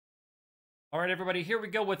All right, everybody, here we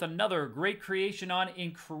go with another great creation on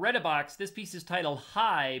Incredibox. This piece is titled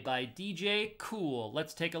High by DJ Cool.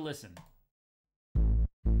 Let's take a listen.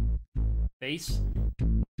 Bass.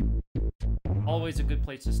 Always a good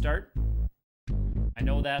place to start. I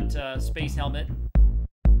know that Space Helmet.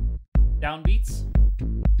 Downbeats.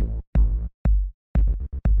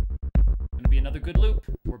 Gonna be another good loop.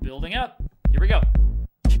 We're building up. Here we go.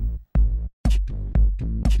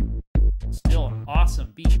 Still an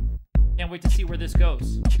awesome beat. Can't wait to see where this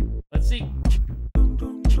goes. Let's see.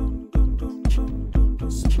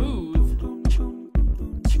 Smooth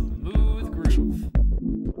groove.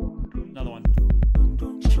 Another one.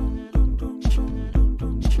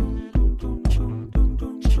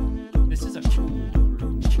 This is a cool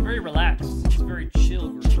groove. Very relaxed. It's a very chill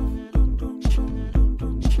groove.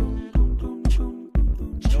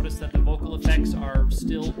 Notice that the vocal effects are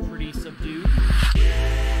still pretty subdued.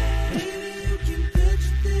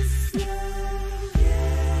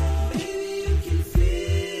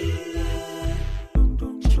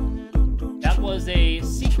 Was a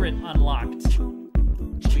secret unlocked.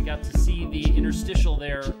 We got to see the interstitial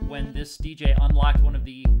there when this DJ unlocked one of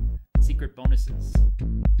the secret bonuses.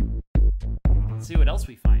 Let's see what else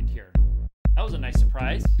we find here. That was a nice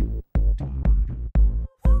surprise. Now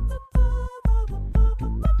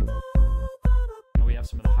we have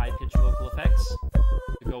some of the high-pitched vocal effects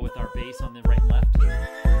to go with our bass on the right and left.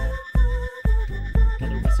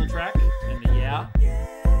 Another whistle track and the yeah.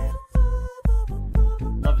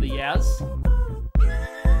 Love the yeahs.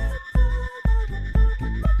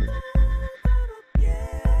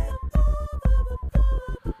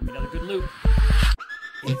 Another good loop.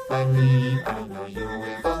 If I leave, I know you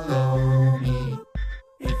will follow me.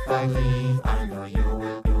 If I leave, I know you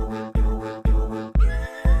will.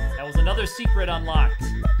 That was another secret unlocked.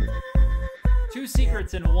 2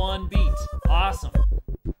 secrets in one beat. Awesome.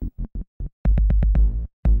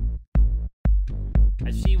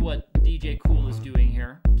 I see what DJ Cool is doing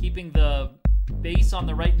here. Keeping the bass on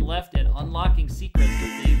the right and left and unlocking secrets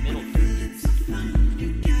with the middle characters.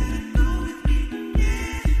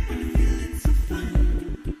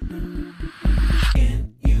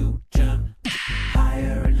 Can you jump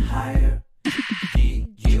higher and higher? Did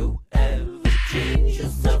you ever change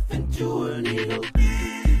yourself into an eagle?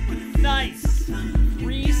 Nice!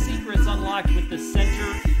 3 secrets unlocked with the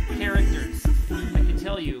center characters. I can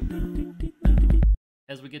tell you,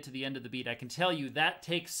 as we get to the end of the beat, I can tell you that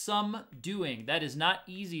takes some doing. That is not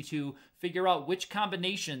easy to figure out which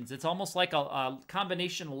combinations. It's almost like a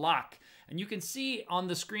combination lock. And you can see on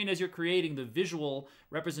the screen as you're creating the visual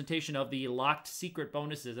representation of the locked secret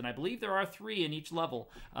bonuses. And I believe there are 3 in each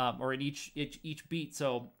level, or in each beat.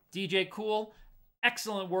 So DJ Cool,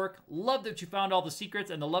 excellent work. Love that you found all the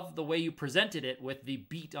secrets, and love the way you presented it with the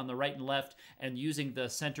beat on the right and left and using the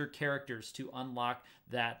center characters to unlock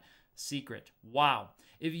that secret. Wow.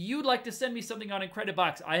 If you'd like to send me something on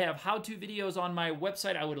Incredibox, I have how-to videos on my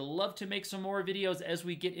website. I would love to make some more videos as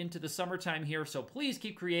we get into the summertime here, so please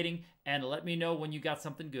keep creating and let me know when you got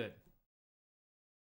something good.